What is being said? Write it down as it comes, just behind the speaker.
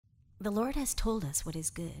The Lord has told us what is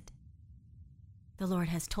good. The Lord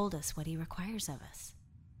has told us what he requires of us.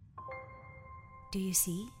 Do you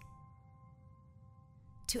see?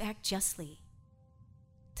 To act justly,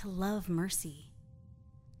 to love mercy,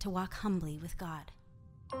 to walk humbly with God.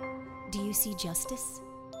 Do you see justice?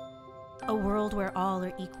 A world where all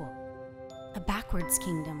are equal, a backwards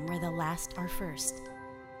kingdom where the last are first,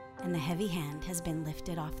 and the heavy hand has been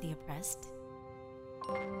lifted off the oppressed.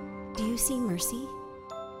 Do you see mercy?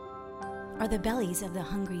 Are the bellies of the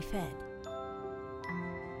hungry fed?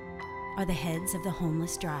 Are the heads of the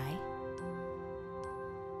homeless dry?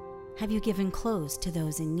 Have you given clothes to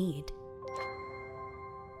those in need?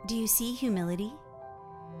 Do you see humility?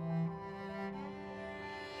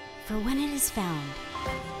 For when it is found,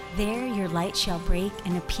 there your light shall break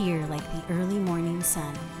and appear like the early morning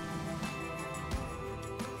sun.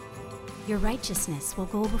 Your righteousness will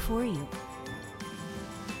go before you,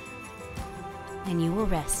 and you will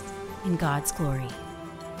rest in God's glory.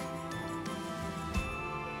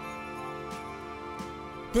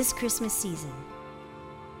 This Christmas season,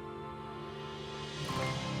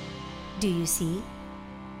 do you see?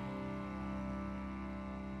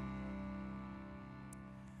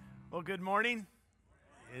 Well, good morning.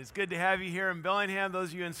 It's good to have you here in Bellingham.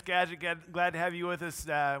 Those of you in Skagit, glad to have you with us,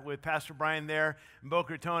 with Pastor Brian there. In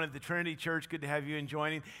Boca Raton at the Trinity Church, good to have you in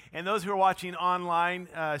joining. And those who are watching online,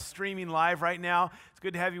 streaming live right now, it's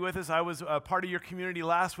good to have you with us. I was part of your community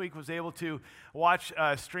last week, was able to watch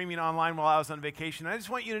streaming online while I was on vacation. I just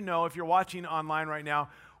want you to know, if you're watching online right now,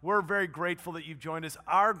 we're very grateful that you've joined us.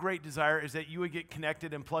 Our great desire is that you would get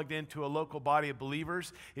connected and plugged into a local body of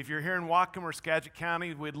believers. If you're here in Whatcom or Skagit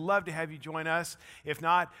County, we'd love to have you join us. If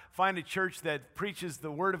not, find a church that preaches the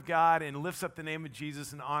Word of God and lifts up the name of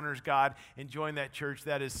Jesus and honors God, and join that church.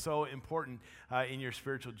 That is so important in your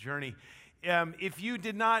spiritual journey. If you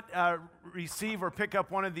did not receive or pick up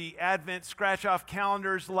one of the Advent scratch-off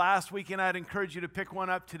calendars last weekend, I'd encourage you to pick one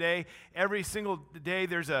up today. Every single day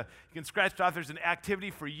you can scratch it off. There's an activity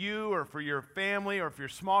for you or for your family or for your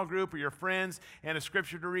small group or your friends, and a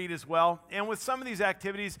scripture to read as well. And with some of these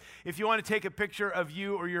activities, if you want to take a picture of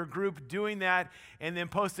you or your group doing that and then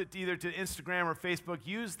post it either to Instagram or Facebook,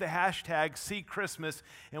 use the hashtag #SeeChristmas,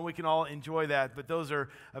 and we can all enjoy that. But those are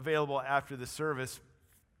available after the service.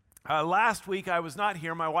 Last week, I was not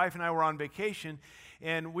here. My wife and I were on vacation,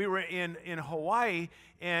 and we were in Hawaii.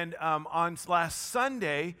 And on last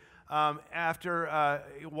Sunday,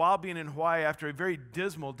 while being in Hawaii, after a very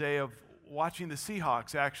dismal day of watching the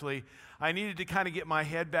Seahawks, actually, I needed to kind of get my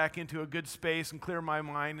head back into a good space and clear my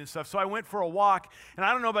mind and stuff. So I went for a walk. And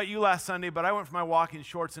I don't know about you last Sunday, but I went for my walk in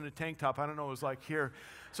shorts and a tank top. I don't know what it was like here.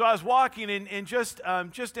 So I was walking, and just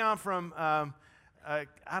down from... I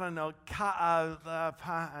don't know,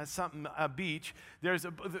 a beach. There's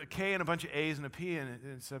a K and a bunch of A's and a P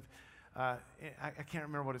and stuff. I can't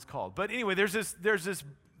remember what it's called. But anyway, there's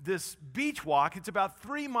this beach walk. It's about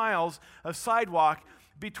 3 miles of sidewalk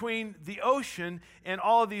between the ocean and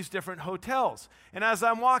all of these different hotels. And as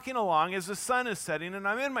I'm walking along, as the sun is setting, and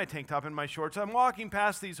I'm in my tank top and my shorts, I'm walking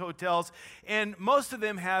past these hotels, and most of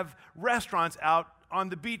them have restaurants out on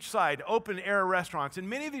the beach side, open air restaurants. And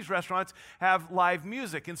many of these restaurants have live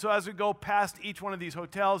music. And so as we go past each one of these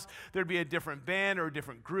hotels, there'd be a different band or a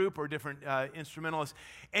different group or different instrumentalists.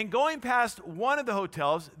 And going past one of the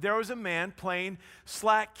hotels, there was a man playing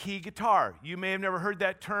slack key guitar. You may have never heard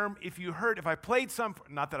that term. If I played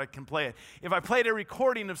not that I can play it, if I played a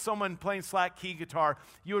recording of someone playing slack key guitar,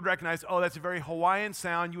 you would recognize, oh, that's a very Hawaiian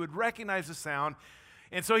sound. You would recognize the sound.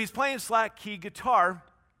 And so he's playing slack key guitar,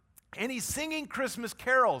 and he's singing Christmas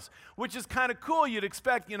carols, which is kind of cool. You'd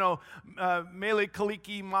expect, Mele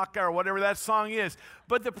Kaliki Maka or whatever that song is.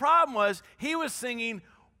 But the problem was he was singing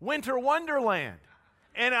Winter Wonderland.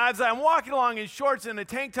 And as I'm walking along in shorts and a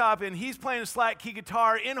tank top, and he's playing a slack key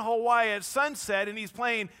guitar in Hawaii at sunset, and he's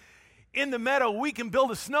playing In the Meadow, We Can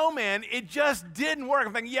Build a Snowman, it just didn't work.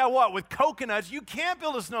 I'm thinking, yeah, what, with coconuts, you can't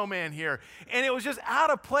build a snowman here. And it was just out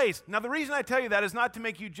of place. Now, the reason I tell you that is not to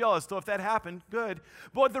make you jealous, though if that happened, good.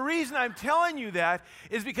 But the reason I'm telling you that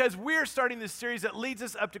is because we're starting this series that leads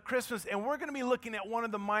us up to Christmas, and we're going to be looking at one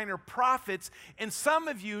of the minor prophets. And some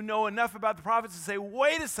of you know enough about the prophets to say,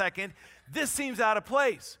 wait a second, this seems out of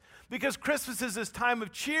place. Because Christmas is this time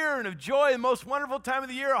of cheer and of joy, the most wonderful time of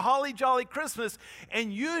the year, a holly jolly Christmas.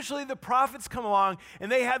 And usually the prophets come along and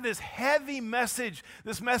they have this heavy message,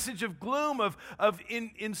 this message of gloom, of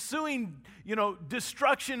ensuing,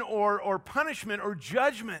 destruction or punishment or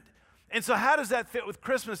judgment. And so how does that fit with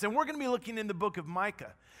Christmas? And we're going to be looking in the book of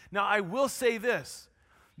Micah. Now, I will say this.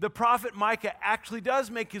 The prophet Micah actually does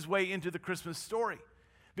make his way into the Christmas story.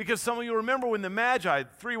 Because some of you remember when the Magi,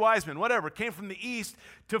 3 wise men, whatever, came from the east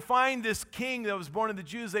to find this king that was born of the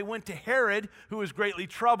Jews. They went to Herod, who was greatly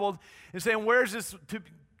troubled, and saying, where's this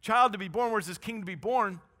child to be born? Where's this king to be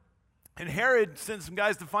born? And Herod sent some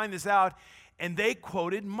guys to find this out, and they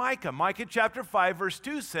quoted Micah. Micah chapter 5, verse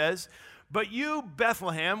 2 says, but you,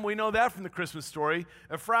 Bethlehem, we know that from the Christmas story,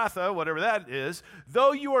 Ephrathah, whatever that is,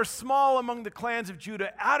 though you are small among the clans of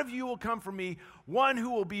Judah, out of you will come for me one who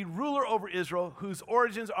will be ruler over Israel, whose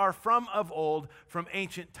origins are from of old, from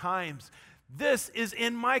ancient times. This is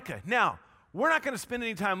in Micah. Now, we're not going to spend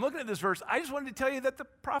any time looking at this verse. I just wanted to tell you that the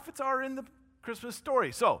prophets are in the Christmas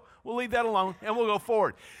story. So we'll leave that alone and we'll go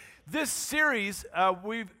forward. This series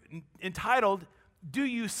we've entitled, Do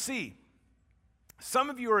You See?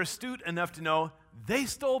 Some of you are astute enough to know they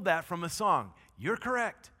stole that from a song. You're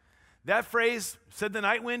correct. That phrase, said the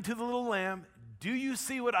night wind to the little lamb, do you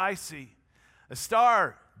see what I see? A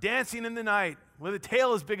star dancing in the night with a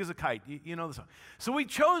tail as big as a kite. You know the song. So we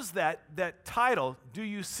chose that title, Do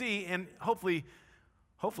You See? And hopefully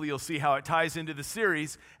you'll see how it ties into the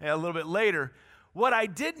series a little bit later. What I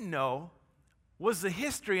didn't know was the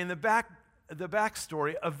history and the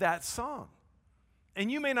backstory of that song. And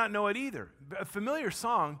you may not know it either. A familiar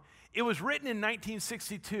song. It was written in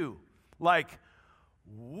 1962, like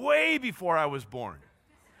way before I was born.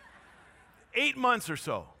 8 months or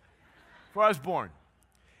so before I was born.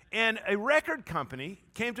 And a record company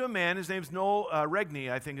came to a man, his name's Noel Regney,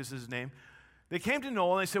 I think is his name. They came to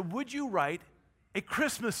Noel and they said, would you write a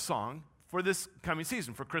Christmas song for this coming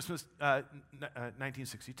season, for Christmas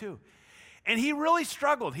 1962? And he really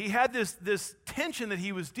struggled. He had this tension that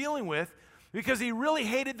he was dealing with because he really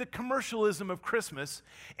hated the commercialism of Christmas.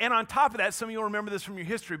 And on top of that, some of you will remember this from your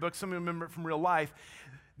history books, some of you remember it from real life.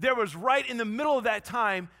 There was right in the middle of that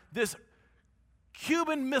time this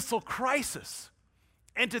Cuban Missile Crisis.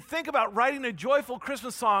 And to think about writing a joyful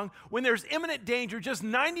Christmas song when there's imminent danger just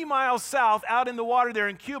 90 miles south out in the water there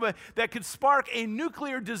in Cuba that could spark a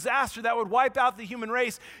nuclear disaster that would wipe out the human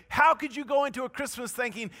race, how could you go into a Christmas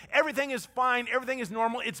thinking everything is fine, everything is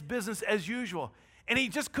normal, it's business as usual? And he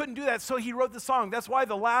just couldn't do that, so he wrote the song. That's why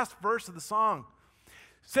the last verse of the song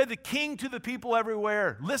said, the king to the people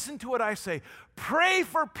everywhere, listen to what I say, pray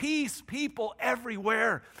for peace, people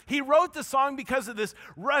everywhere. He wrote the song because of this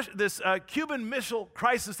Cuban Missile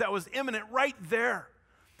Crisis that was imminent right there.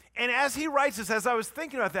 And as he writes this, as I was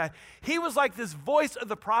thinking about that, he was like this voice of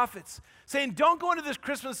the prophets saying, don't go into this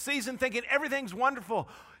Christmas season thinking everything's wonderful.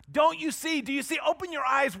 Don't you see? Do you see? Open your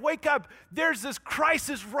eyes, wake up. There's this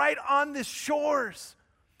crisis right on the shores.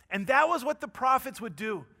 And that was what the prophets would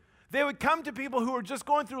do. They would come to people who were just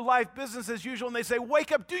going through life, business as usual, and they say,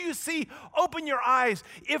 wake up, do you see? Open your eyes.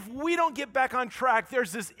 If we don't get back on track,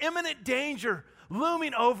 there's this imminent danger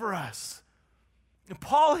looming over us. And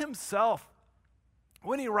Paul himself,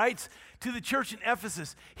 when he writes to the church in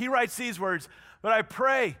Ephesus, he writes these words, but I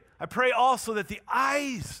pray also that the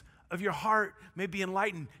eyes of your heart may be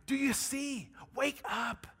enlightened. Do you see? Wake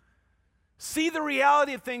up. See the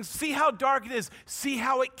reality of things. See how dark it is. See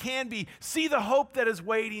how it can be. See the hope that is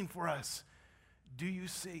waiting for us. Do you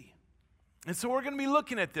see? And so we're going to be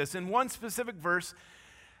looking at this in one specific verse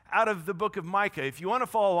out of the book of Micah. If you want to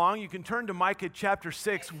follow along, you can turn to Micah chapter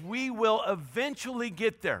 6. We will eventually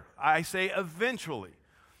get there. I say eventually,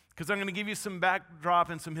 because I'm going to give you some backdrop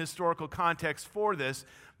and some historical context for this,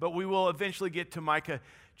 but we will eventually get to Micah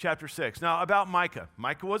chapter 6. Now, about Micah.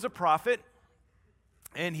 Micah was a prophet,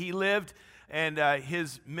 and he lived, and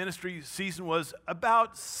his ministry season was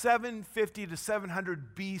about 750 to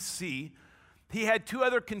 700 BC. He had 2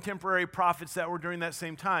 other contemporary prophets that were during that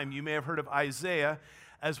same time. You may have heard of Isaiah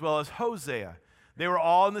as well as Hosea. They were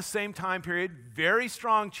all in the same time period. Very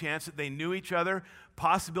strong chance that they knew each other,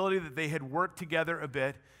 possibility that they had worked together a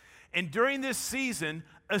bit. And during this season,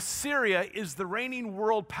 Assyria is the reigning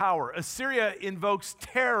world power. Assyria invokes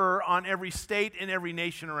terror on every state and every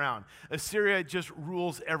nation around. Assyria just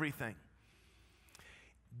rules everything.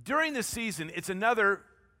 During this season, it's another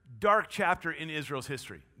dark chapter in Israel's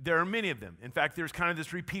history. There are many of them. In fact, there's kind of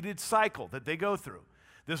this repeated cycle that they go through.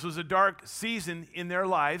 This was a dark season in their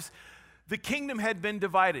lives. The kingdom had been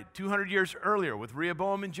divided 200 years earlier with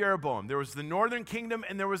Rehoboam and Jeroboam. There was the northern kingdom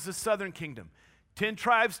and there was the southern kingdom. 10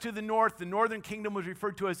 tribes to the north. The northern kingdom was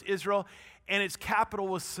referred to as Israel, and its capital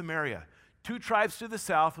was Samaria. 2 tribes to the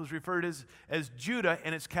south was referred as Judah,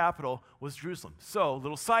 and its capital was Jerusalem. So,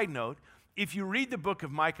 little side note, if you read the book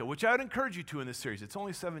of Micah, which I would encourage you to in this series, it's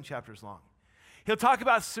only 7 chapters long. He'll talk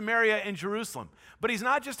about Samaria and Jerusalem, but he's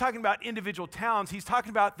not just talking about individual towns. He's talking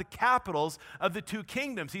about the capitals of the 2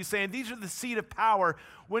 kingdoms. He's saying these are the seat of power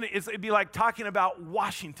when it'd be like talking about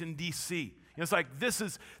Washington, D.C., It's like this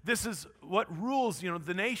is what rules,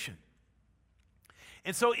 the nation.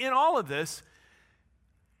 And so in all of this,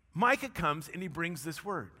 Micah comes and he brings this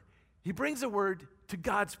word. He brings a word to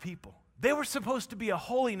God's people. They were supposed to be a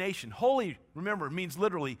holy nation. Holy, remember, means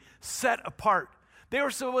literally set apart. They were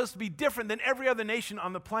supposed to be different than every other nation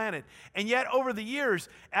on the planet. And yet, over the years,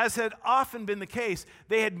 as had often been the case,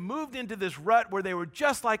 they had moved into this rut where they were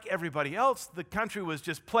just like everybody else. The country was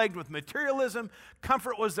just plagued with materialism.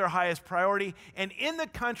 Comfort was their highest priority. And in the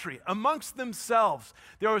country, amongst themselves,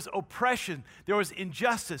 there was oppression, there was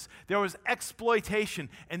injustice, there was exploitation,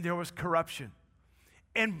 and there was corruption.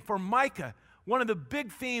 And for Micah, one of the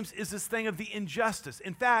big themes is this thing of the injustice.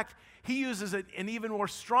 In fact, he uses an even more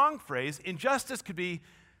strong phrase. Injustice could be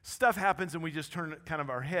stuff happens and we just turn kind of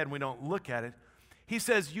our head and we don't look at it. He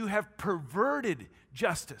says, you have perverted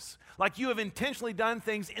justice. Like you have intentionally done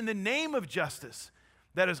things in the name of justice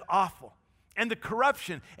that is awful. And the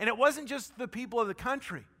corruption. And it wasn't just the people of the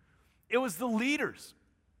country. It was the leaders.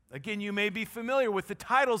 Again, you may be familiar with the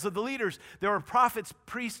titles of the leaders. There were prophets,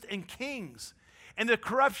 priests, and kings. And the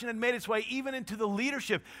corruption had made its way even into the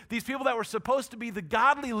leadership. These people that were supposed to be the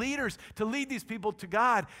godly leaders to lead these people to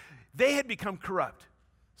God, they had become corrupt.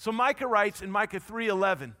 So Micah writes in Micah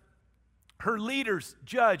 3:11, her leaders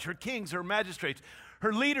judge, her kings, her magistrates.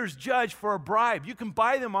 Her leaders judge for a bribe. You can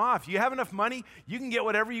buy them off. You have enough money, you can get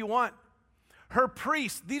whatever you want. Her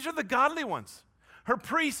priests, these are the godly ones. Her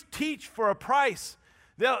priests teach for a price.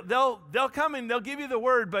 They'll come and they'll give you the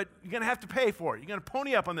word, but you're going to have to pay for it. You're going to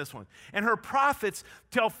pony up on this one. And her prophets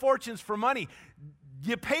tell fortunes for money.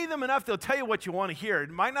 You pay them enough, they'll tell you what you want to hear.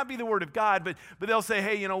 It might not be the word of God, but they'll say,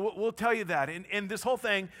 hey, we'll tell you that. And this whole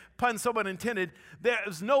thing, pun somewhat intended,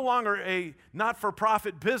 there's no longer a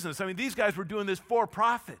not-for-profit business. I mean, these guys were doing this for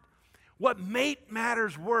profit. What made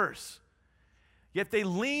matters worse, yet they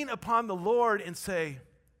lean upon the Lord and say,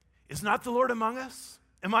 is not the Lord among us?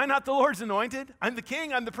 Am I not the Lord's anointed? I'm the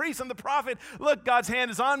king, I'm the priest, I'm the prophet. Look, God's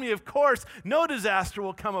hand is on me, of course. No disaster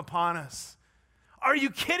will come upon us. Are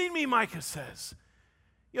you kidding me, Micah says.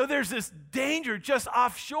 There's this danger just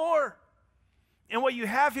offshore. And what you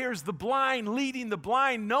have here is the blind leading the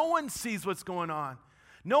blind. No one sees what's going on.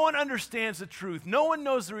 No one understands the truth. No one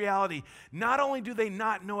knows the reality. Not only do they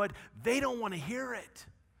not know it, they don't want to hear it.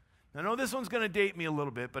 I know this one's going to date me a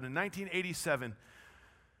little bit, but in 1987,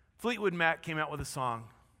 Fleetwood Mac came out with a song,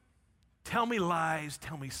 Tell Me Lies,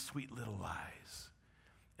 Tell Me Sweet Little Lies.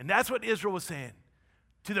 And that's what Israel was saying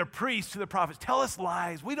to their priests, to their prophets. Tell us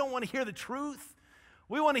lies. We don't want to hear the truth.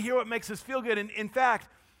 We want to hear what makes us feel good. And in fact,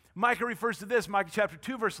 Micah refers to this, Micah chapter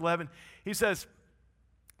 2, verse 11. He says,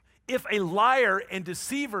 if a liar and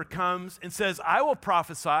deceiver comes and says, I will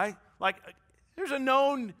prophesy, like there's a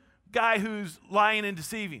known guy who's lying and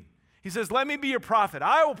deceiving. He says, let me be your prophet.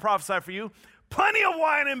 I will prophesy for you. Plenty of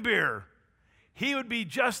wine and beer. He would be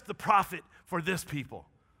just the prophet for this people.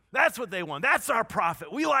 That's what they want. That's our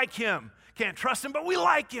prophet. We like him. Can't trust him, but we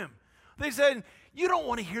like him. They said, you don't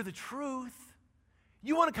want to hear the truth.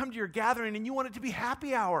 You want to come to your gathering and you want it to be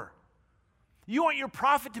happy hour. You want your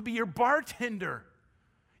prophet to be your bartender.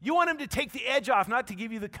 You want him to take the edge off, not to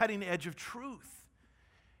give you the cutting edge of truth.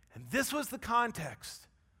 And this was the context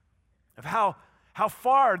of how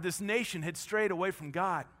far this nation had strayed away from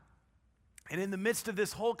God. And in the midst of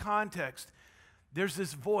this whole context, there's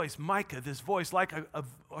this voice, Micah, this voice like a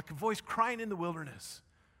voice crying in the wilderness.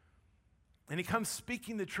 And he comes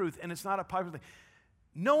speaking the truth, and it's not a popular thing.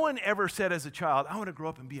 No one ever said as a child, I want to grow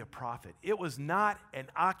up and be a prophet. It was not an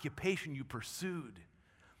occupation you pursued.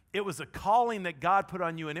 It was a calling that God put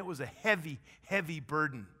on you, and it was a heavy, heavy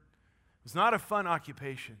burden. It was not a fun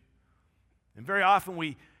occupation. And very often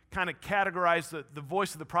we kind of categorize the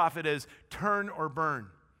voice of the prophet as turn or burn.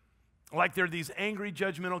 Like they're these angry,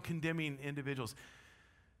 judgmental, condemning individuals.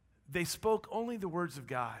 They spoke only the words of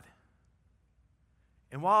God.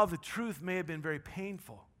 And while the truth may have been very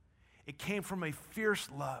painful, it came from a fierce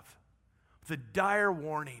love, with a dire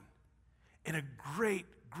warning, and a great,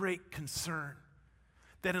 great concern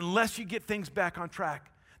that unless you get things back on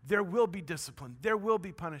track, there will be discipline, there will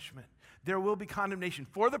be punishment, there will be condemnation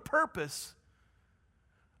for the purpose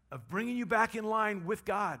of bringing you back in line with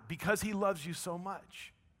God because he loves you so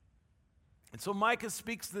much. And so Micah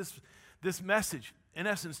speaks this message, in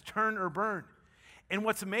essence, turn or burn. And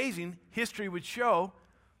what's amazing, history would show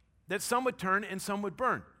that some would turn and some would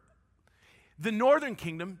burn. The northern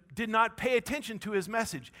kingdom did not pay attention to his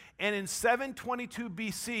message. And in 722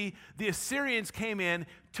 BC, the Assyrians came in,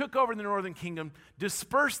 took over the northern kingdom,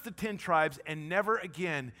 dispersed the 10 tribes, and never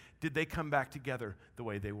again did they come back together the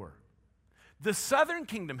way they were. The southern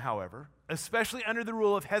kingdom, however, especially under the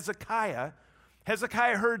rule of Hezekiah,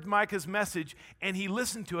 Hezekiah heard Micah's message, and he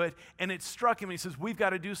listened to it, and it struck him, and he says, we've got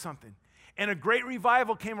to do something. And a great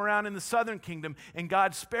revival came around in the southern kingdom, and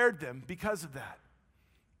God spared them because of that.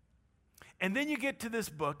 And then you get to this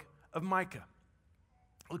book of Micah.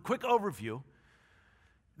 A quick overview.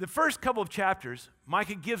 The first couple of chapters,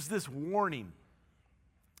 Micah gives this warning.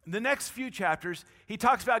 The next few chapters, he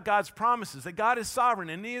talks about God's promises, that God is sovereign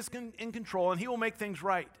and he is in control and he will make things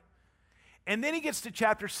right. And then he gets to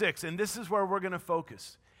chapter 6, and this is where we're going to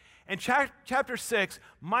focus. In chapter 6,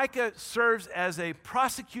 Micah serves as a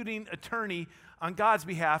prosecuting attorney on God's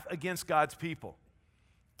behalf against God's people.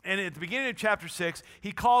 And at the beginning of chapter 6,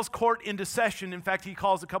 he calls court into session. In fact, he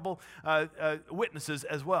calls a couple witnesses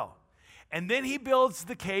as well. And then he builds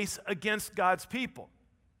the case against God's people.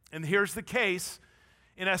 And here's the case.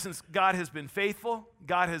 In essence, God has been faithful.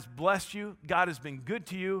 God has blessed you. God has been good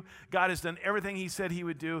to you. God has done everything he said he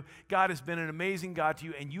would do. God has been an amazing God to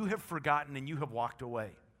you, and you have forgotten and you have walked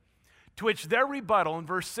away. To which their rebuttal, in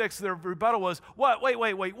verse 6, their rebuttal was, what? Wait,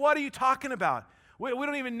 what are you talking about? We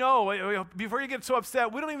don't even know. Before you get so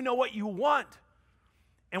upset, we don't even know what you want.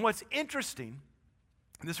 And what's interesting,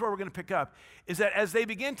 and this is where we're going to pick up, is that as they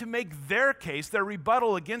begin to make their case, their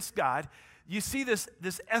rebuttal against God, you see this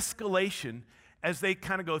escalation as they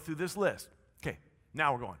kind of go through this list. Okay,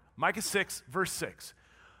 now we're going. Micah 6, verse 6.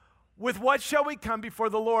 With what shall we come before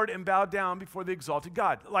the Lord and bow down before the exalted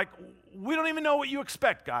God? Like, we don't even know what you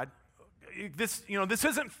expect, God. This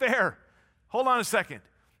isn't fair. Hold on a second.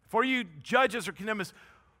 Before you judge us or condemn us,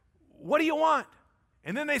 what do you want?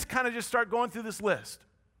 And then they kind of just start going through this list.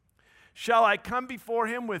 Shall I come before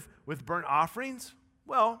him with burnt offerings?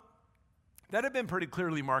 Well, that had been pretty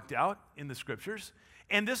clearly marked out in the scriptures.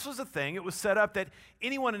 And this was a thing. It was set up that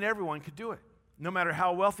anyone and everyone could do it. No matter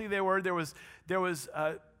how wealthy they were, there was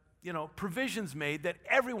provisions made that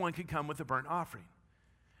everyone could come with a burnt offering.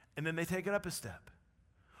 And then they take it up a step.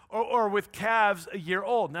 Or with calves a year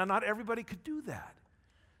old. Now, not everybody could do that.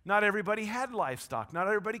 Not everybody had livestock. Not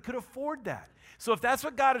everybody could afford that. So if that's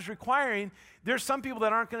what God is requiring, there's some people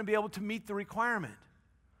that aren't going to be able to meet the requirement.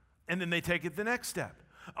 And then they take it the next step.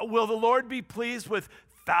 Will the Lord be pleased with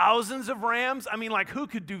thousands of rams? I mean, like, who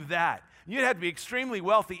could do that? You'd have to be extremely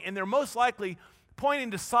wealthy, and they're most likely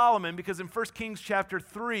pointing to Solomon, because in 1 Kings chapter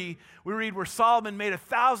 3, we read where Solomon made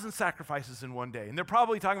 1,000 sacrifices in one day. And they're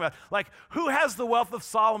probably talking about, like, who has the wealth of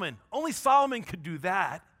Solomon? Only Solomon could do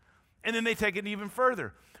that. And then they take it even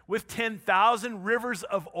further. With 10,000 rivers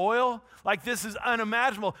of oil, like, this is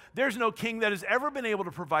unimaginable. There's no king that has ever been able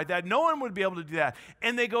to provide that. No one would be able to do that.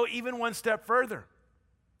 And they go even one step further.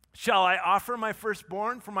 Shall I offer my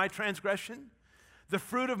firstborn for my transgression, the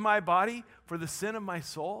fruit of my body for the sin of my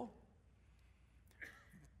soul?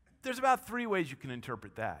 There's about 3 ways you can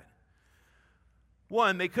interpret that.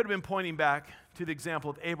 One, they could have been pointing back to the example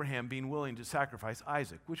of Abraham being willing to sacrifice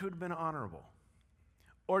Isaac, which would have been honorable.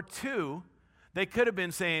 Or 2, they could have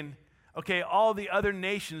been saying, okay, all the other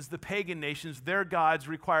nations, the pagan nations, their gods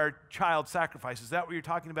require child sacrifice. Is that what you're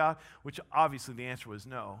talking about? Which obviously the answer was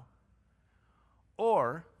no.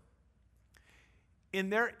 Or,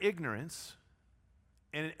 in their ignorance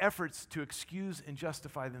and in efforts to excuse and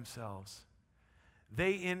justify themselves,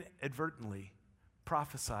 they inadvertently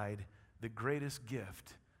prophesied the greatest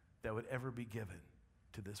gift that would ever be given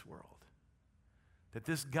to this world. That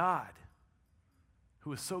this God,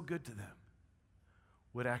 who is so good to them,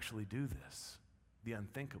 would actually do this, the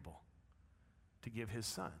unthinkable, to give his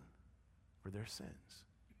son for their sins.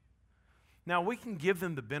 Now, we can give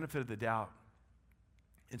them the benefit of the doubt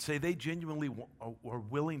and say they genuinely are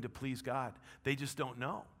willing to please God. They just don't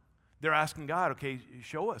know. They're asking God, okay,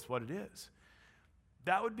 show us what it is.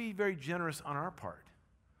 That would be very generous on our part.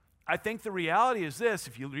 I think the reality is this,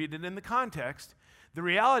 if you read it in the context, the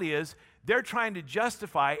reality is they're trying to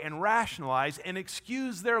justify and rationalize and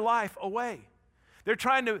excuse their life away. They're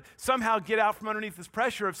trying to somehow get out from underneath this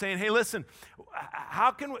pressure of saying, hey, listen,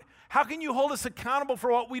 how can you hold us accountable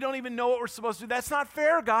for what we don't even know what we're supposed to do? That's not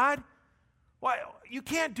fair, God. Why? You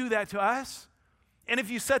can't do that to us. And if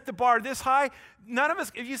you set the bar this high,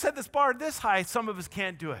 if you set this bar this high, some of us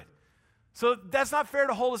can't do it. So that's not fair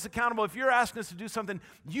to hold us accountable. If you're asking us to do something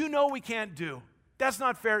you know we can't do, that's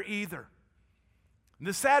not fair either. And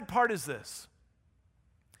the sad part is this,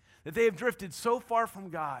 that they have drifted so far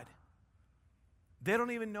from God, they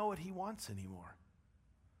don't even know what he wants anymore.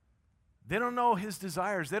 They don't know his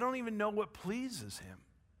desires. They don't even know what pleases him.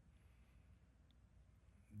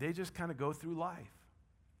 They just kind of go through life.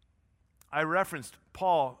 I referenced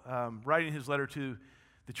Paul writing his letter to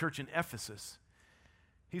the church in Ephesus.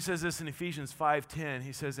 He says this in Ephesians 5:10.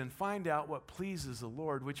 He says, and find out what pleases the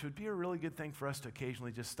Lord, which would be a really good thing for us to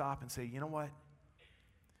occasionally just stop and say, you know what?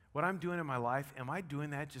 what I'm doing in my life, am I doing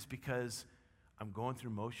that just because I'm going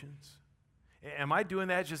through motions? Am I doing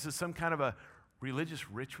that just as some kind of a religious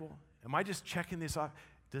ritual? Am I just checking this off?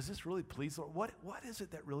 Does this really please the Lord? What is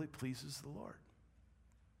it that really pleases the Lord?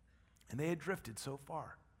 And they had drifted so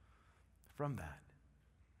far from that.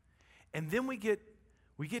 And then we get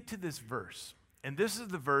to this verse. And this is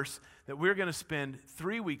the verse that we're going to spend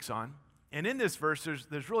 3 weeks on. And in this verse,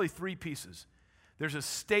 there's really 3 pieces. There's a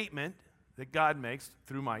statement that God makes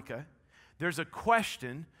through Micah. There's a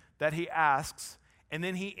question that he asks, and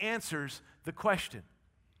then he answers the question.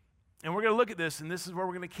 And we're going to look at this, and this is where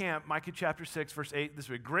we're going to camp, Micah chapter 6, verse 8. This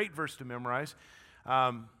is a great verse to memorize.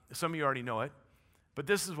 Some of you already know it, but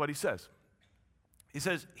this is what he says. He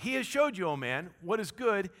says, he has showed you, O man, what is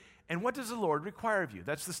good, and what does the Lord require of you?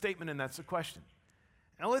 That's the statement, and that's the question.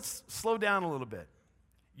 Now let's slow down a little bit.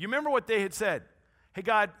 You remember what they had said? Hey,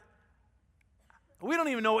 God, we don't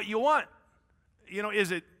even know what you want. You know,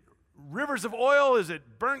 is it rivers of oil? Is it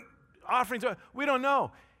burnt offerings? We don't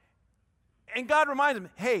know. And God reminds them,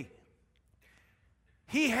 hey,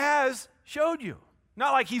 he has showed you.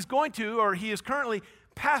 Not like he's going to or he is currently,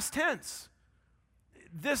 past tense.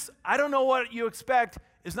 This, I don't know what you expect,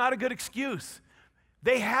 is not a good excuse.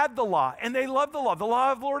 They had the law, and they loved the law. The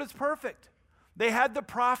law of the Lord is perfect. They had the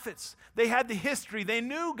prophets. They had the history. They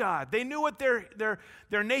knew God. They knew what their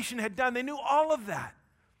nation had done. They knew all of that.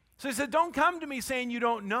 So he said, don't come to me saying you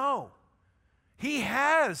don't know. He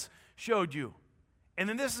has showed you. And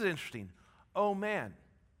then this is interesting. Oh, man.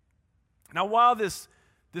 Now, while this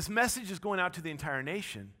message is going out to the entire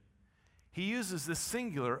nation, he uses this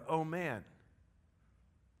singular, oh, man.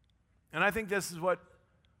 And I think this is what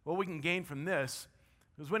we can gain from this.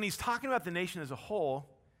 Because when he's talking about the nation as a whole,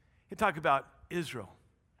 he'll talk about Israel.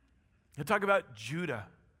 He'll talk about Judah.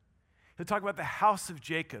 He'll talk about the house of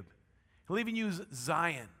Jacob. He'll even use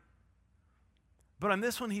Zion. But on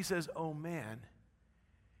this one, he says, oh, man.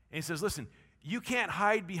 And he says, listen, you can't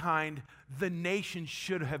hide behind the nation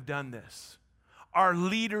should have done this. Our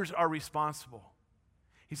leaders are responsible.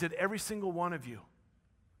 He said, every single one of you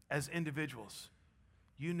as individuals,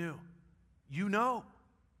 you knew. You know.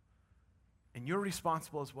 And you're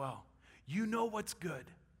responsible as well. You know what's good.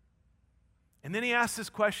 And then he asks this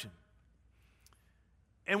question.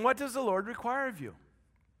 And what does the Lord require of you?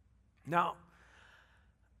 Now,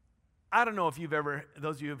 I don't know if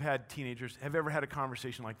those of you who have had teenagers, have ever had a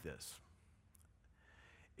conversation like this.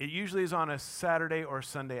 It usually is on a Saturday or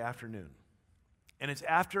Sunday afternoon. And it's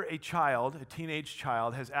after a teenage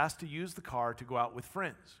child, has asked to use the car to go out with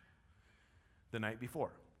friends the night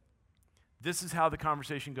before. This is how the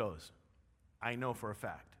conversation goes. I know for a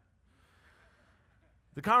fact.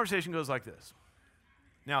 The conversation goes like this.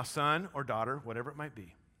 Now, son or daughter, whatever it might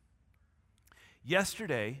be.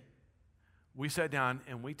 Yesterday, we sat down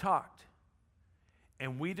and we talked.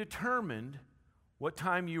 And we determined what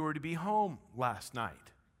time you were to be home last night.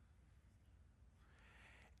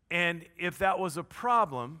 And if that was a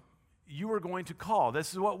problem, you were going to call.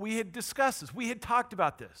 This is what we had discussed. We had talked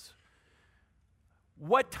about this.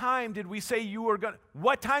 What time did we say you were going to?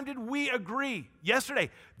 What time did we agree? Yesterday.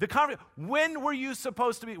 When were you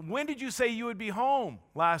supposed to be? When did you say you would be home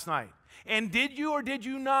last night? And did you or did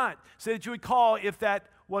you not say that you would call if that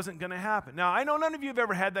wasn't going to happen? Now, I know none of you have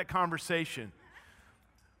ever had that conversation.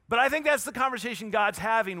 But I think that's the conversation God's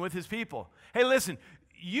having with his people. Hey, listen,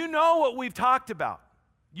 you know what we've talked about.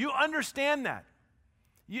 You understand that.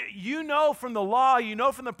 You know from the law, you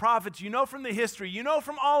know from the prophets, you know from the history, you know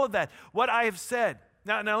from all of that what I have said.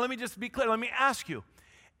 Now let me just be clear. Let me ask you,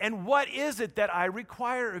 and what is it that I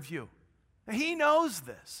require of you? Now, he knows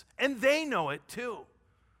this, and they know it too.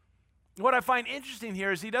 What I find interesting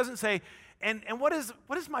here is he doesn't say, and what is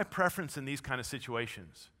my preference in these kind of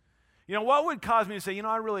situations? You know, what would cause me to say,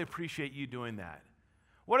 I really appreciate you doing that?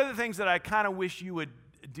 What are the things that I kind of wish you would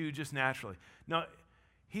do just naturally? No,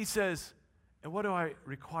 he says, and what do I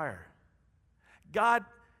require? God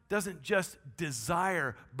doesn't just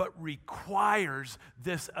desire, but requires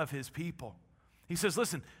this of his people. He says,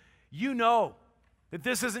 listen, you know that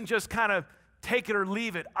this isn't just kind of take it or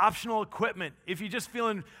leave it, optional equipment, if you're just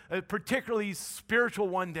feeling particularly spiritual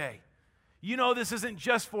one day. You know this isn't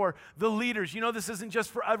just for the leaders. You know this isn't just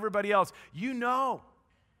for everybody else. You know.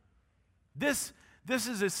 This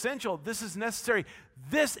is essential. This is necessary.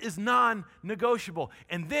 This is non-negotiable.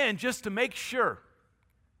 And then, just to make sure,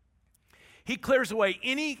 he clears away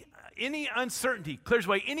any uncertainty, clears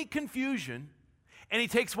away any confusion, and he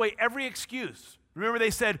takes away every excuse. Remember, they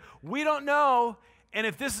said, we don't know, and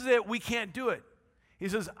if this is it, we can't do it. He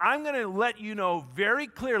says, I'm going to let you know very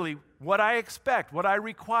clearly what I expect, what I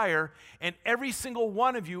require, and every single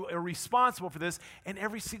one of you are responsible for this, and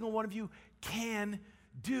every single one of you can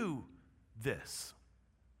do this.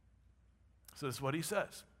 So this is what he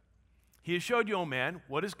says. He has showed you, O man,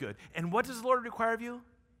 what is good. And what does the Lord require of you?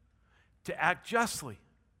 To act justly,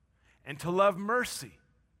 and to love mercy,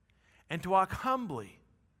 and to walk humbly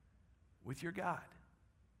with your God.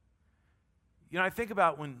 You know, I think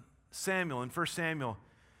about when Samuel, in 1 Samuel,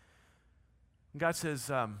 God says,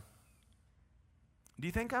 do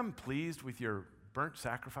you think I'm pleased with your burnt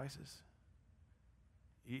sacrifices?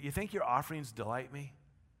 You think your offerings delight me?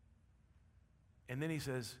 And then he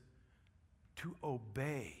says, to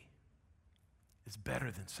obey is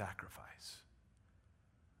better than sacrifice.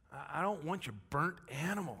 I don't want your burnt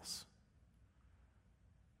animals.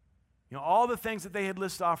 You know, all the things that they had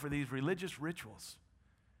listed off are these religious rituals.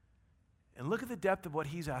 And look at the depth of what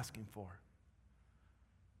he's asking for.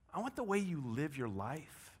 I want the way you live your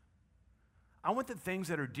life. I want the things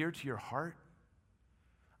that are dear to your heart.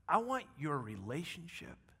 I want your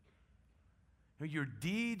relationship, your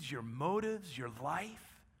deeds, your motives, your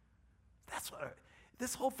life. That's what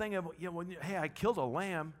this whole thing of, hey, I killed a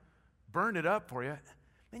lamb, burned it up for you,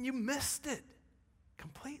 and you missed it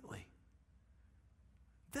completely.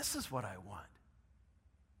 This is what I want.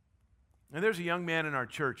 And there's a young man in our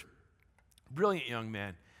church, brilliant young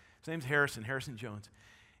man. His name's Harrison Jones.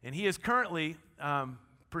 And he is currently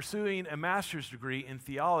pursuing a master's degree in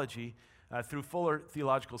theology through Fuller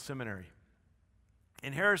Theological Seminary.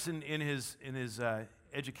 And Harrison, in his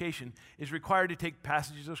education, is required to take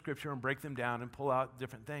passages of Scripture and break them down and pull out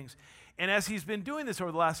different things. And as he's been doing this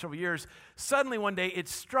over the last several years, suddenly one day it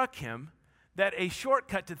struck him that a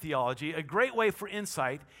shortcut to theology, a great way for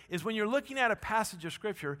insight, is when you're looking at a passage of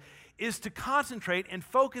Scripture, is to concentrate and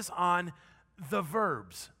focus on the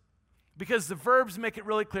verbs. Because the verbs make it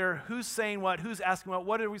really clear who's saying what, who's asking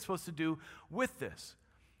what are we supposed to do with this.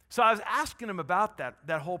 So I was asking him about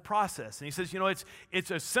that whole process. And he says,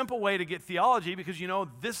 it's a simple way to get theology because,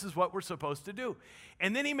 this is what we're supposed to do.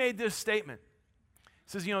 And then he made this statement.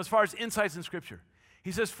 He says, as far as insights in Scripture,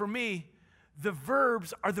 he says, for me, the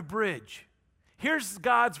verbs are the bridge. Here's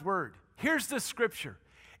God's word. Here's the Scripture.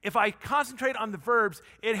 If I concentrate on the verbs,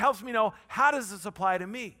 it helps me know how does this apply to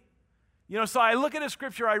me. So I look at a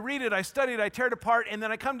Scripture, I read it, I study it, I tear it apart, and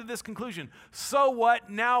then I come to this conclusion. So what,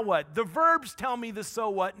 now what? The verbs tell me the so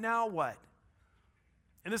what, now what?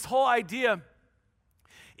 And this whole idea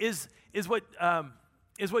is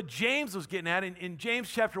what James was getting at in James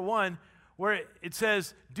chapter 1, where it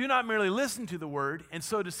says, do not merely listen to the word and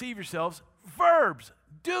so deceive yourselves. Verbs,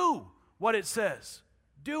 do what it says.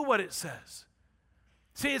 Do what it says.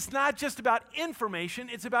 See, it's not just about information,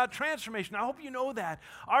 it's about transformation. I hope you know that.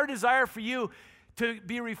 Our desire for you to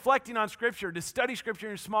be reflecting on Scripture, to study Scripture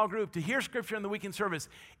in a small group, to hear Scripture in the weekend service,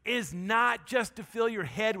 is not just to fill your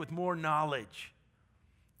head with more knowledge.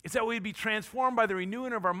 It's that we'd be transformed by the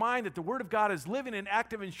renewing of our mind, that the Word of God is living and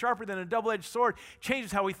active and sharper than a double-edged sword,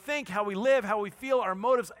 changes how we think, how we live, how we feel, our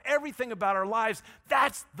motives, everything about our lives.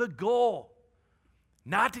 That's the goal.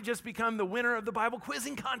 Not to just become the winner of the Bible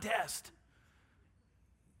quizzing contest.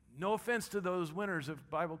 No offense to those winners of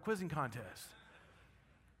Bible quizzing contest.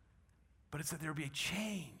 But it's that there be a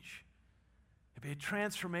change. There be a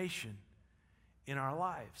transformation in our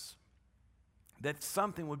lives. That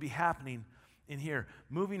something would be happening in here,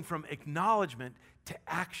 moving from acknowledgement to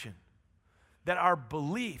action. That our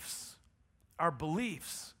beliefs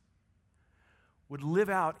would live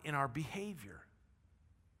out in our behavior.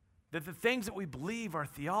 That the things that we believe, our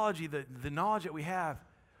theology, the knowledge that we have,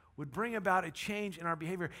 would bring about a change in our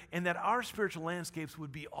behavior, and that our spiritual landscapes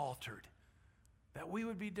would be altered, that we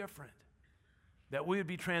would be different, that we would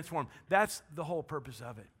be transformed. That's the whole purpose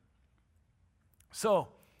of it. So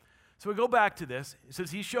we go back to this. It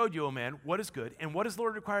says, he showed you, O man, what is good, and what does the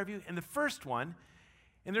Lord require of you? And the first one,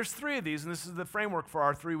 and there's 3 of these, and this is the framework for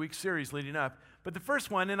our 3-week series leading up, but the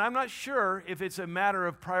first one, and I'm not sure if it's a matter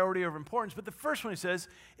of priority or importance, but the first one, he says,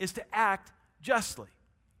 is to act justly.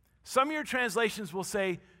 Some of your translations will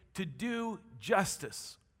say, to do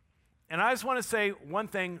justice. And I just want to say one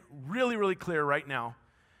thing really, really clear right now.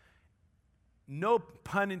 No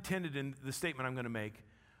pun intended in the statement I'm going to make,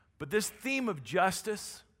 but this theme of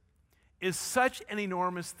justice is such an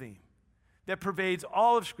enormous theme that pervades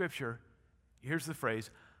all of Scripture. Here's the phrase,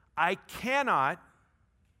 I cannot,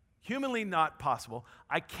 humanly not possible,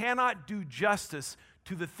 I cannot do justice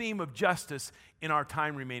to the theme of justice in our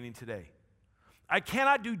time remaining today. I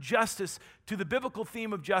cannot do justice to the biblical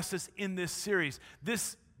theme of justice in this series.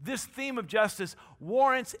 This theme of justice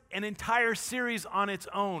warrants an entire series on its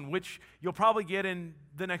own, which you'll probably get in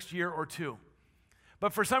the next year or 2.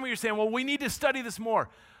 But for some of you, you're saying, well, we need to study this more.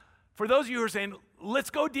 For those of you who are saying, let's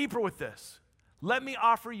go deeper with this, let me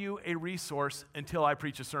offer you a resource until I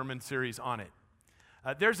preach a sermon series on it.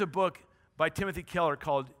 There's a book by Timothy Keller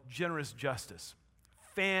called Generous Justice.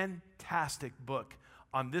 Fantastic book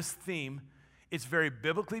on this theme. It's very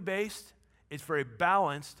biblically based, it's very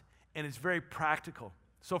balanced, and it's very practical.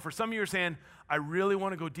 So for some of you are saying, I really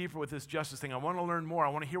want to go deeper with this justice thing. I want to learn more. I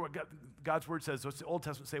want to hear what God's word says. What's the Old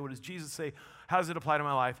Testament say? What does Jesus say? How does it apply to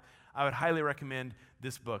my life? I would highly recommend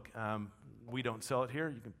this book. We don't sell it here.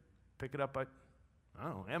 You can pick it up at, I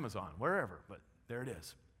don't know, Amazon, wherever, but there it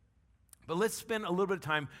is. But let's spend a little bit of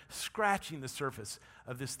time scratching the surface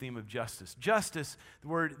of this theme of justice. Justice,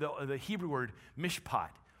 the Hebrew word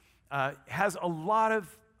mishpat, has a lot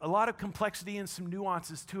of complexity and some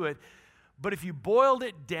nuances to it. But if you boiled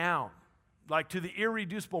it down, like to the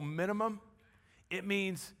irreducible minimum, it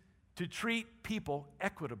means to treat people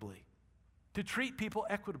equitably. To treat people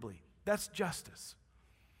equitably. That's justice.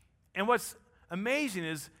 And what's amazing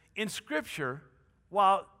is in Scripture,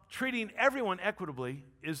 while treating everyone equitably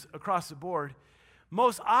is across the board,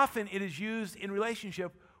 most often it is used in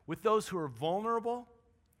relationship with those who are vulnerable,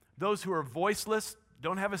 those who are voiceless,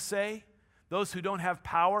 don't have a say, those who don't have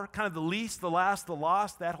power, kind of the least, the last, the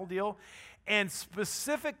lost, that whole deal. And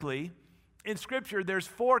specifically, in Scripture, there's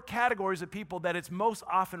 4 categories of people that it's most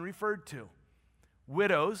often referred to.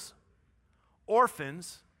 Widows,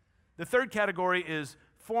 orphans, the third category is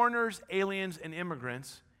foreigners, aliens, and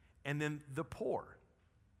immigrants, and then the poor.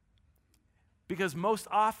 Because most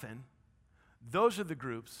often, those are the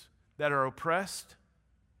groups that are oppressed,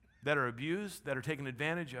 that are abused, that are taken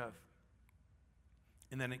advantage of,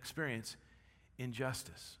 and then experience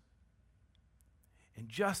injustice. And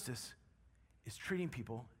justice is treating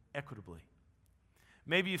people equitably.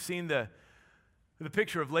 Maybe you've seen the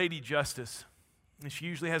picture of Lady Justice. And she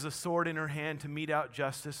usually has a sword in her hand to mete out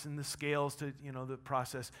justice and the scales to, the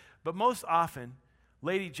process. But most often,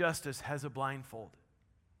 Lady Justice has a blindfold.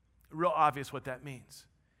 Real obvious what that means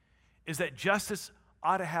is that justice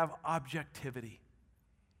ought to have objectivity.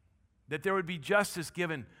 That there would be justice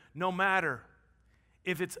given no matter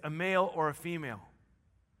if it's a male or a female.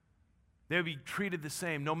 They would be treated the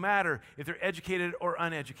same. No matter if they're educated or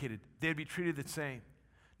uneducated, they'd be treated the same.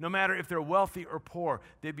 No matter if they're wealthy or poor,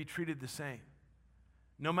 they'd be treated the same.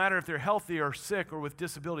 No matter if they're healthy or sick or with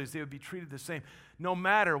disabilities, they would be treated the same. No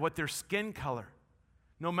matter what their skin color,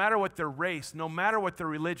 no matter what their race, no matter what their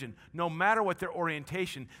religion, no matter what their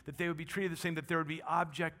orientation, that they would be treated the same, that there would be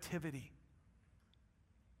objectivity.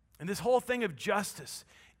 And this whole thing of justice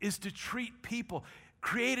is to treat people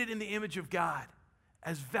created in the image of God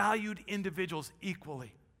as valued individuals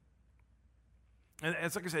equally. And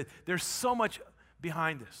it's like I said, there's so much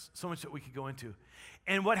behind this, so much that we could go into.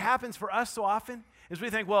 And what happens for us so often is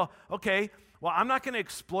we think, well, I'm not going to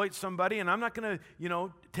exploit somebody, and I'm not going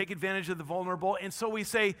to, take advantage of the vulnerable. And so we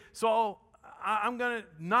say, I'm going to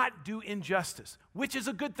not do injustice, which is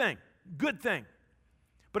a good thing.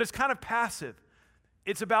 But it's kind of passive.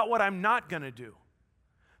 It's about what I'm not going to do.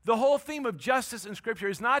 The whole theme of justice in Scripture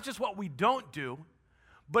is not just what we don't do,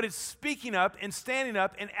 but it's speaking up and standing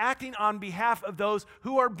up and acting on behalf of those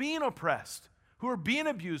who are being oppressed, who are being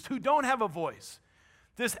abused, who don't have a voice.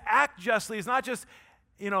 This act justly is not just,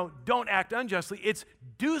 don't act unjustly. It's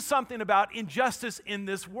do something about injustice in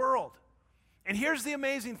this world. And here's the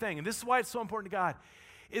amazing thing, and this is why it's so important to God,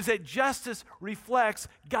 is that justice reflects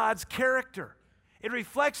God's character. It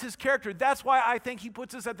reflects His character. That's why I think He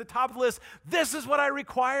puts us at the top of the list. This is what I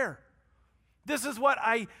require. This is what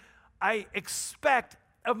I expect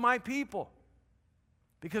of my people.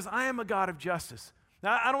 Because I am a God of justice.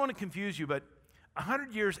 Now, I don't want to confuse you, but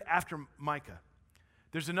 100 years after Micah,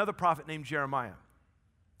 there's another prophet named Jeremiah.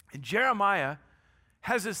 And Jeremiah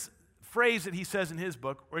has this phrase that he says in his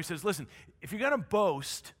book where he says, listen, if you're going to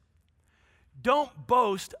boast, don't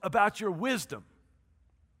boast about your wisdom.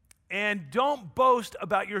 And don't boast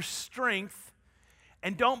about your strength.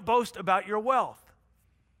 And don't boast about your wealth.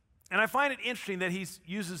 And I find it interesting that he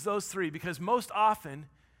uses those three because most often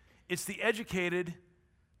it's the educated,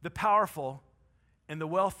 the powerful, and the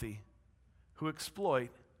wealthy who exploit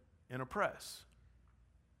and oppress.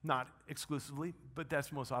 Not exclusively, but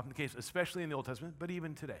that's most often the case, especially in the Old Testament, but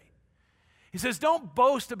even today. He says, don't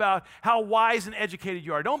boast about how wise and educated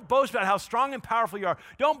you are. Don't boast about how strong and powerful you are.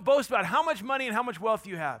 Don't boast about how much money and how much wealth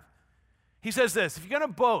you have. He says this, if you're going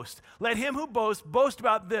to boast, let him who boasts boast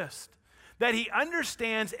about this, that he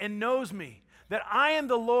understands and knows me, that I am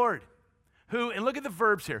the Lord who, and look at the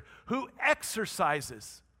verbs here, who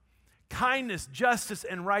exercises kindness, justice,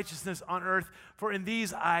 and righteousness on earth, for in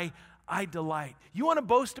these I delight. You want to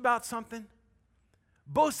boast about something?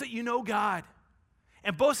 Boast that you know God,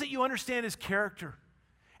 and boast that you understand His character.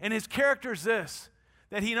 And His character is this,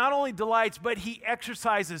 that he not only delights, but he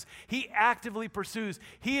exercises, he actively pursues.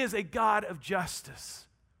 He is a God of justice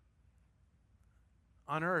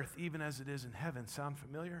on earth, even as it is in heaven. Sound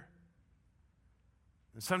familiar?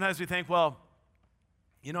 And sometimes we think, well,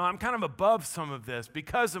 you know, I'm kind of above some of this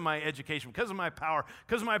because of my education, because of my power,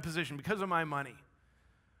 because of my position, because of my money.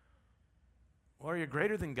 Well, are you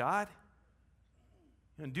greater than God?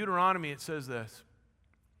 In Deuteronomy, it says this: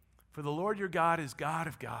 for the Lord your God is God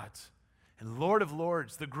of gods and Lord of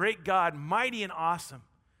lords, the great God, mighty and awesome,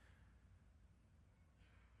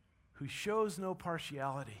 who shows no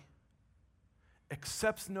partiality,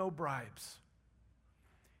 accepts no bribes.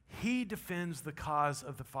 He defends the cause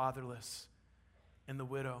of the fatherless and the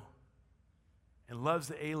widow, and loves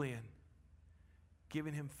the alien,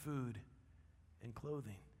 giving him food and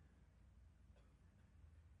clothing.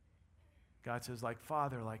 God says, like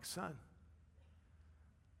father, like son,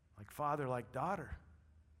 like father, like daughter.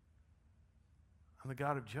 I'm the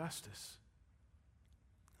God of justice.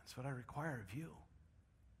 That's what I require of you.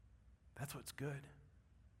 That's what's good.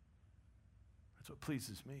 That's what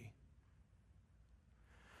pleases me.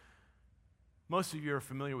 Most of you are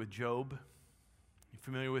familiar with Job. You're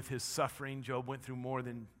familiar with his suffering. Job went through more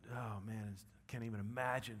than, oh man, I can't even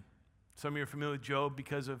imagine. Some of you are familiar with Job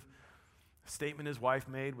because of a statement his wife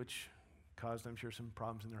made, which caused, I'm sure, some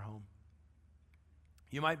problems in their home.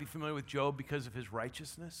 You might be familiar with Job because of his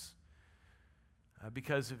righteousness,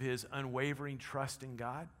 because of his unwavering trust in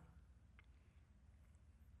God.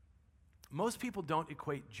 Most people don't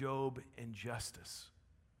equate Job and justice.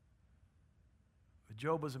 But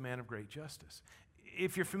Job was a man of great justice.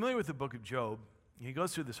 If you're familiar with the book of Job, he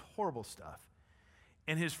goes through this horrible stuff,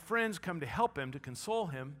 and his friends come to help him, to console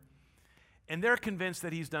him, and they're convinced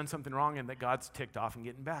that he's done something wrong and that God's ticked off and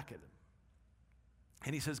getting back at him.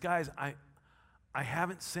 And he says, guys, I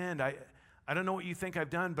haven't sinned. I don't know what you think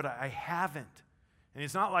I've done, but I haven't. And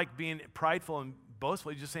it's not like being prideful and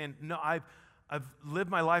boastful. He's just saying, no, I've lived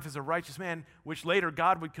my life as a righteous man, which later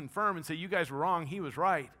God would confirm and say, you guys were wrong, he was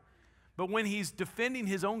right. But when he's defending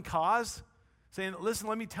his own cause, saying, listen,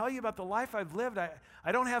 let me tell you about the life I've lived.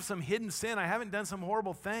 I don't have some hidden sin. I haven't done some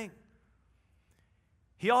horrible thing.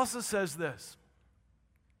 He also says this: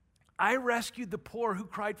 I rescued the poor who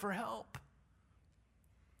cried for help,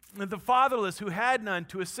 and the fatherless who had none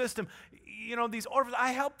to assist him. You know, these orphans,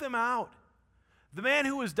 I helped them out. The man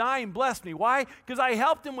who was dying blessed me. Why? Because I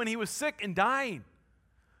helped him when he was sick and dying.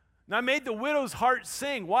 And I made the widow's heart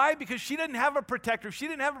sing. Why? Because she didn't have a protector. She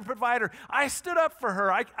didn't have a provider. I stood up for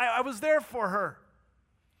her. I was there for her.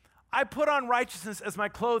 I put on righteousness as my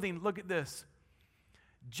clothing. Look at this.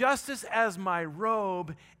 Justice as my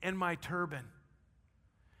robe and my turban.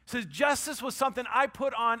 It says justice was something I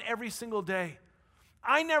put on every single day.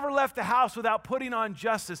 I never left the house without putting on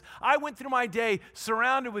justice. I went through my day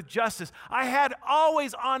surrounded with justice. I had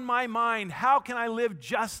always on my mind, how can I live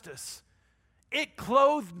justice? It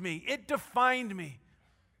clothed me. It defined me.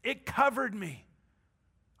 It covered me.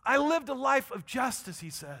 I lived a life of justice, he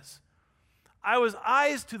says. I was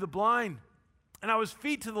eyes to the blind, and I was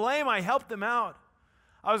feet to the lame. I helped them out.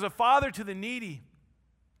 I was a father to the needy.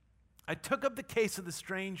 I took up the case of the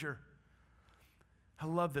stranger. I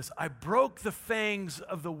love this. I broke the fangs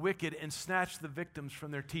of the wicked and snatched the victims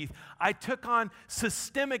from their teeth. I took on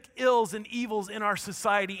systemic ills and evils in our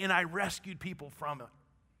society, and I rescued people from it.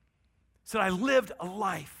 So I lived a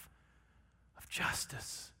life of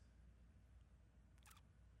justice.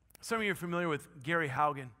 Some of you are familiar with Gary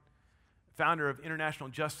Haugen, founder of International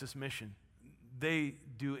Justice Mission. They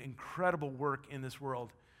do incredible work in this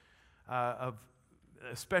world of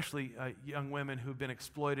especially young women who've been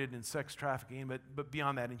exploited in sex trafficking, but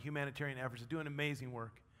beyond that, in humanitarian efforts, doing amazing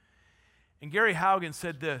work. And Gary Haugen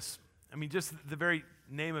said this, I mean, just the very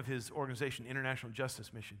name of his organization, International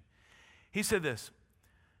Justice Mission. He said this: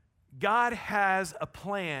 God has a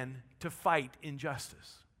plan to fight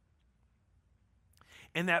injustice.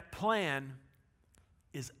 And that plan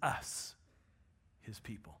is us, his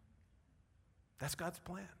people. That's God's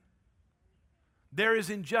plan. There is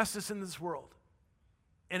injustice in this world,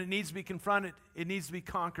 and it needs to be confronted. It needs to be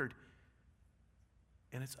conquered.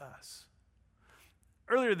 And it's us.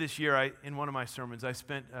 Earlier this year, in one of my sermons, I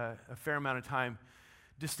spent a fair amount of time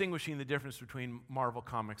distinguishing the difference between Marvel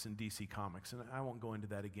Comics and DC Comics. And I won't go into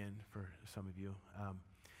that again for some of you.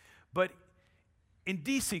 But in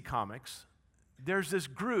DC Comics, there's this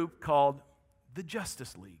group called the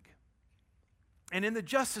Justice League. And in the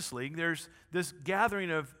Justice League, there's this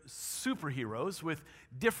gathering of superheroes with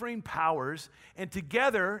differing powers, and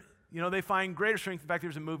together, you know, they find greater strength. In fact,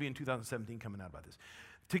 there's a movie in 2017 coming out about this.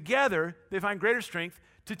 Together, they find greater strength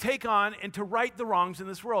to take on and to right the wrongs in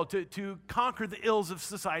this world, to conquer the ills of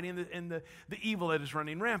society and the evil that is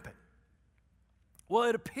running rampant. Well,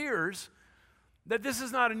 it appears that this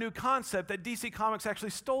is not a new concept, that DC Comics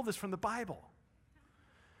actually stole this from the Bible.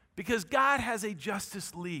 Because God has a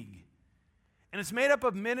Justice League. And it's made up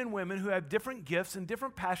of men and women who have different gifts and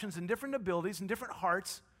different passions and different abilities and different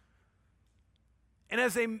hearts. And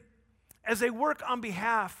as they work on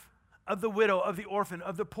behalf of the widow, of the orphan,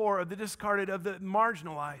 of the poor, of the discarded, of the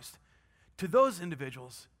marginalized, to those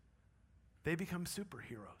individuals, they become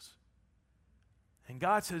superheroes. And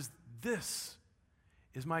God says, this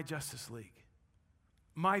is my Justice League,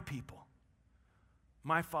 my people,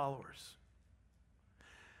 my followers.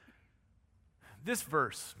 This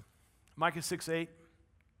verse, Micah 6:8,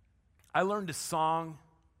 I learned a song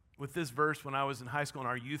with this verse when I was in high school in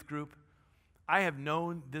our youth group. I have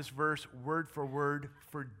known this verse word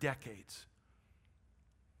for decades.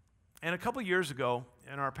 And a couple years ago,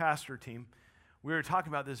 in our pastor team, we were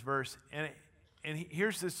talking about this verse, and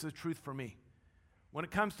here's the truth for me. When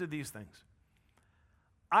it comes to these things,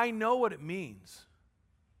 I know what it means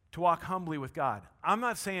to walk humbly with God. I'm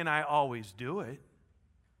not saying I always do it,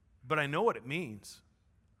 but I know what it means.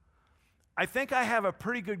 I think I have a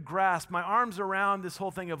pretty good grasp, my arms around this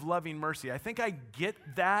whole thing of loving mercy. I think I get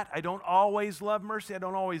that. I don't always love mercy. I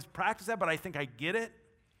don't always practice that, but I think I get it.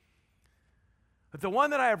 But the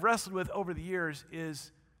one that I have wrestled with over the years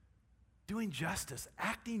is doing justice,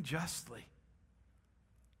 acting justly.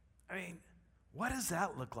 I mean, what does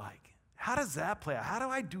that look like? How does that play out? How do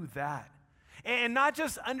I do that? And not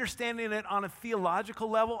just understanding it on a theological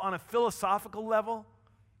level, on a philosophical level.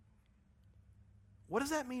 What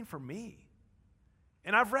does that mean for me?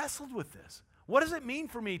 And I've wrestled with this. What does it mean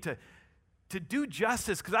for me to do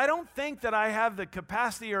justice? Because I don't think that I have the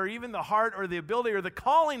capacity or even the heart or the ability or the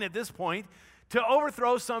calling at this point to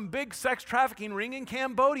overthrow some big sex trafficking ring in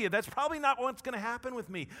Cambodia. That's probably not what's going to happen with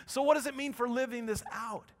me. So what does it mean for living this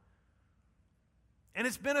out? And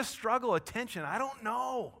it's been a struggle, a tension. I don't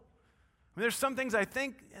know. I mean, there's some things I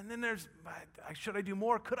think, and then there's, should I do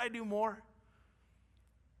more? Could I do more?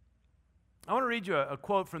 I want to read you a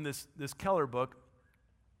quote from this Keller book.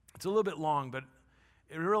 It's a little bit long, but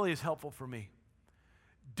it really is helpful for me.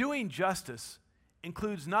 Doing justice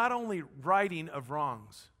includes not only righting of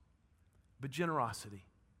wrongs, but generosity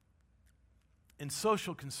and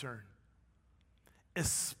social concern,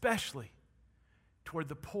 especially toward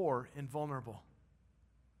the poor and vulnerable.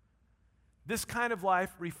 This kind of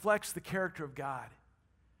life reflects the character of God.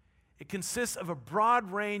 It consists of a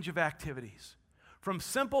broad range of activities, from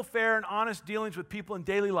simple, fair, and honest dealings with people in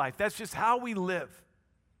daily life. That's just how we live.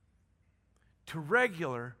 To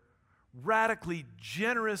regular, radically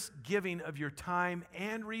generous giving of your time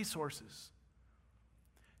and resources.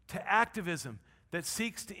 To activism that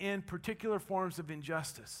seeks to end particular forms of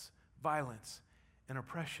injustice, violence, and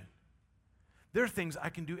oppression. There are things I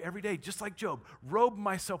can do every day, just like Job, robe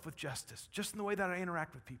myself with justice, just in the way that I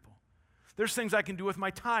interact with people. There's things I can do with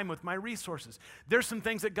my time, with my resources. There's some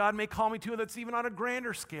things that God may call me to that's even on a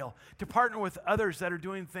grander scale, to partner with others that are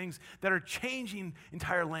doing things that are changing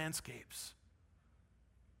entire landscapes.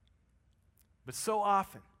 But so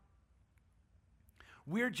often,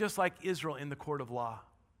 we're just like Israel in the court of law.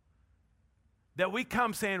 That we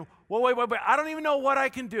come saying, well, wait, I don't even know what I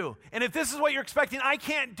can do. And if this is what you're expecting, I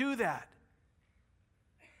can't do that.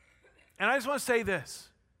 And I just want to say this.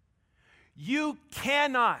 You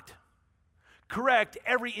cannot correct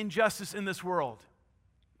every injustice in this world,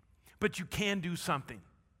 but you can do something.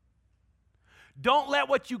 Don't let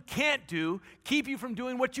what you can't do keep you from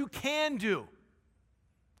doing what you can do.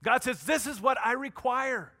 God says, this is what I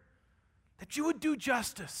require, that you would do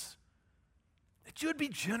justice, that you would be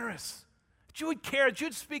generous, that you would care, that you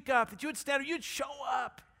would speak up, that you would stand up, you would show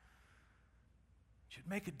up, that you'd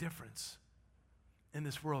make a difference in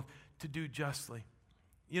this world to do justly.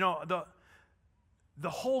 You know, the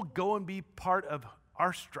whole go and be part of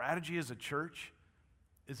our strategy as a church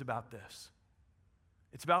is about this.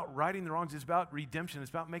 It's about righting the wrongs. It's about redemption. It's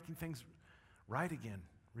about making things right again,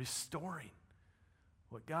 restoring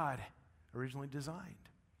what God originally designed.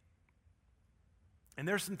 And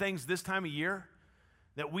there's some things this time of year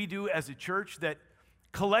that we do as a church that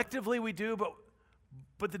collectively we do,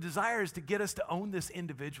 but the desire is to get us to own this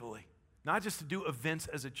individually, not just to do events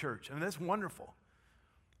as a church. I mean, that's wonderful.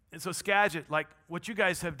 And so Skagit, like what you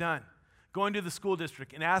guys have done, going to the school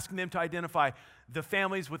district and asking them to identify the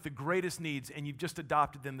families with the greatest needs, and you've just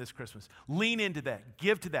adopted them this Christmas. Lean into that,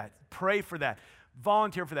 give to that, pray for that,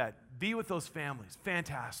 volunteer for that, be with those families.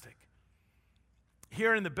 Fantastic.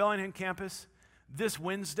 Here in the Bellingham campus, this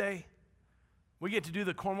Wednesday, we get to do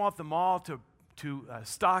the Cornwall at the Mall to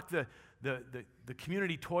stock the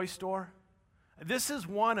community toy store. This is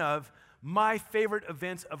one of my favorite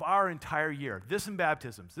events of our entire year. This and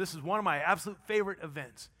baptisms. This is one of my absolute favorite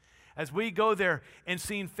events. As we go there and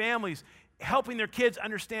seeing families helping their kids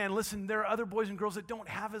understand, listen, there are other boys and girls that don't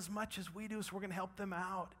have as much as we do, so we're going to help them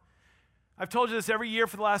out. I've told you this every year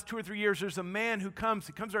for the last 2 or 3 years. There's a man who comes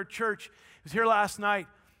to our church. He was here last night.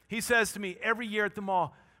 He says to me every year at the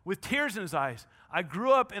mall, with tears in his eyes, I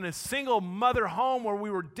grew up in a single mother home where we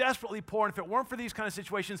were desperately poor, and if it weren't for these kind of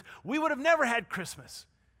situations, we would have never had Christmas.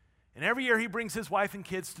 And every year he brings his wife and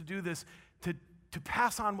kids to do this, to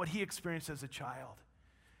pass on what he experienced as a child.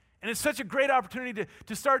 And it's such a great opportunity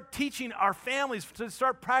to start teaching our families, to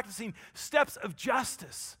start practicing steps of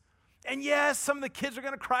justice. And yes, some of the kids are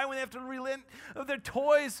going to cry when they have to relent of their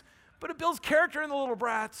toys, but it builds character in the little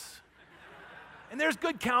brats. And there's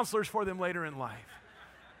good counselors for them later in life.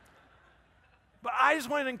 But I just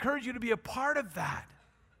want to encourage you to be a part of that.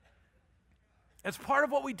 It's part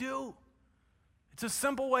of what we do. It's a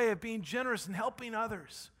simple way of being generous and helping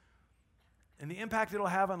others and the impact it'll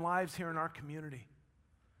have on lives here in our community.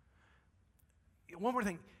 One more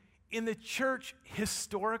thing. In the church,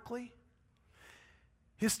 historically,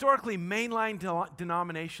 mainline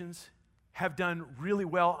denominations have done really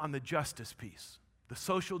well on the justice piece, the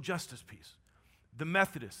social justice piece. The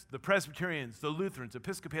Methodists, the Presbyterians, the Lutherans,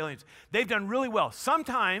 Episcopalians, they've done really well.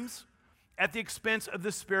 Sometimes at the expense of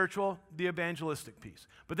the spiritual, the evangelistic piece.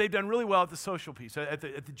 But they've done really well at the social piece, at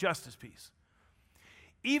the justice piece.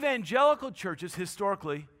 Evangelical churches,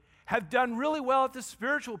 historically, have done really well at the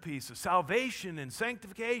spiritual piece of salvation and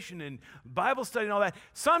sanctification and Bible study and all that,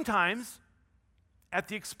 sometimes at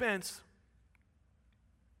the expense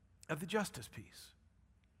of the justice piece.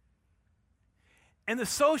 And the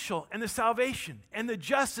social and the salvation and the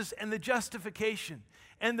justice and the justification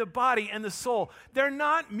and the body and the soul, they're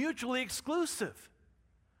not mutually exclusive.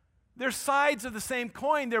 They're sides of the same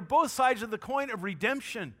coin. They're both sides of the coin of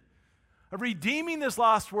redemption, of redeeming this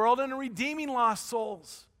lost world and of redeeming lost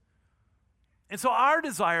souls. And so our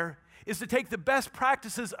desire is to take the best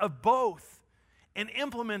practices of both and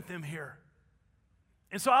implement them here.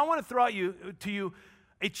 And so I want to throw out to you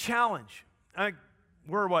a challenge.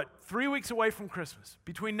 We're 3 weeks away from Christmas.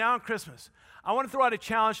 Between now and Christmas, I want to throw out a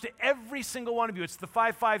challenge to every single one of you. It's the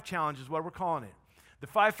 5-5 challenge is what we're calling it. The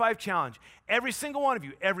 5-5 challenge. Every single one of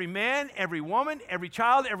you, every man, every woman, every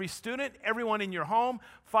child, every student, everyone in your home,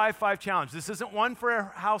 5-5 challenge. This isn't one for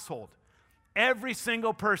a household. Every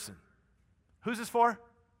single person. Who's this for?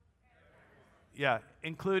 Yeah,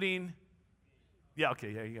 including, you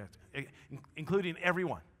guys. Including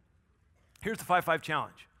everyone. Here's the 5-5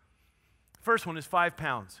 challenge. First one is 5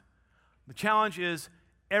 pounds. The challenge is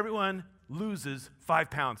everyone loses 5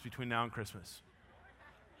 pounds between now and Christmas.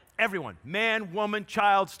 Everyone, man, woman,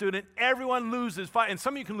 child, student, everyone loses 5, and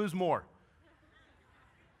some of you can lose more.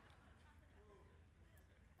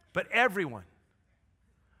 But everyone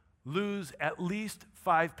lose at least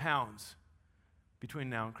 5 pounds between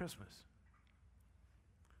now and Christmas.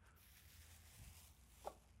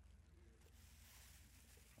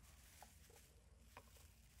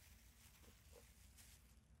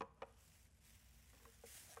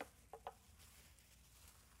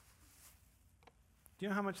 Do you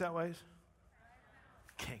know how much that weighs?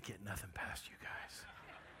 Can't get nothing past you guys.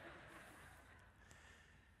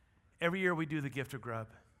 Every year we do the gift of grub.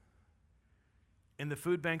 In the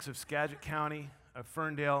food banks of Skagit County, of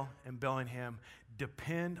Ferndale, and Bellingham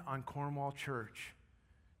depend on Cornwall Church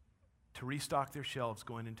to restock their shelves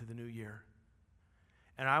going into the new year.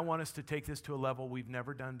 And I want us to take this to a level we've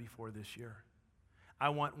never done before this year. I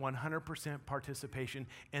want 100% participation,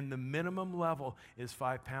 and the minimum level is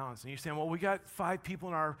 5 pounds. And you're saying, well, we got 5 people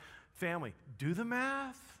in our family. Do the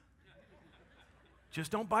math. Just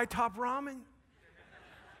don't buy Top Ramen.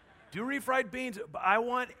 Do refried beans. I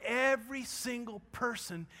want every single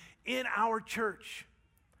person in our church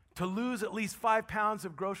to lose at least 5 pounds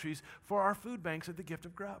of groceries for our food banks at the Gift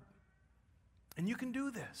of Grub. And you can do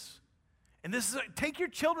this. And this is, take your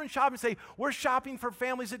children shopping and say, we're shopping for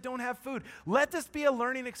families that don't have food. Let this be a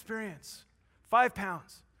learning experience. 5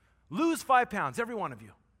 pounds. Lose 5 pounds, every one of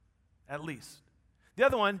you, at least. The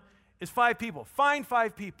other one is 5 people. Find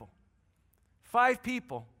 5 people. 5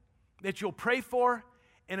 people that you'll pray for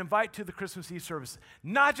and invite to the Christmas Eve service.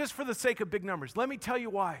 Not just for the sake of big numbers. Let me tell you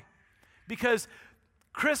why. Because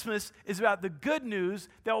Christmas is about the good news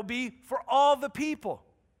that will be for all the people.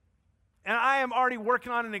 And I am already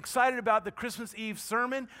working on and excited about the Christmas Eve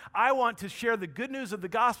sermon. I want to share the good news of the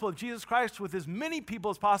gospel of Jesus Christ with as many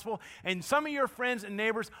people as possible. And some of your friends and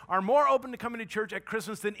neighbors are more open to coming to church at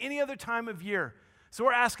Christmas than any other time of year. So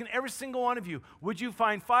we're asking every single one of you, would you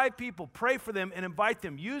find 5 people, pray for them, and invite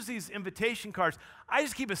them? Use these invitation cards. I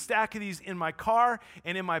just keep a stack of these in my car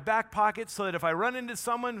and in my back pocket so that if I run into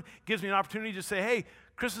someone, it gives me an opportunity to say, hey,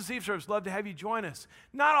 Christmas Eve service, love to have you join us.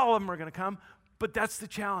 Not all of them are going to come, but that's the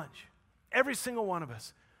challenge. Every single one of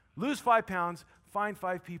us. Lose 5 pounds, find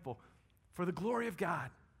 5 people. For the glory of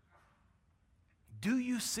God. Do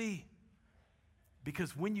you see?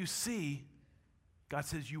 Because when you see, God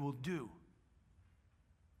says you will do.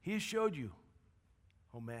 He has showed you,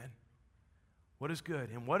 oh man, what is good.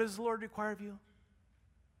 And what does the Lord require of you?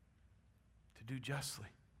 To do justly,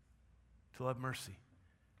 to love mercy,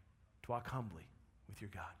 to walk humbly with your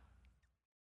God.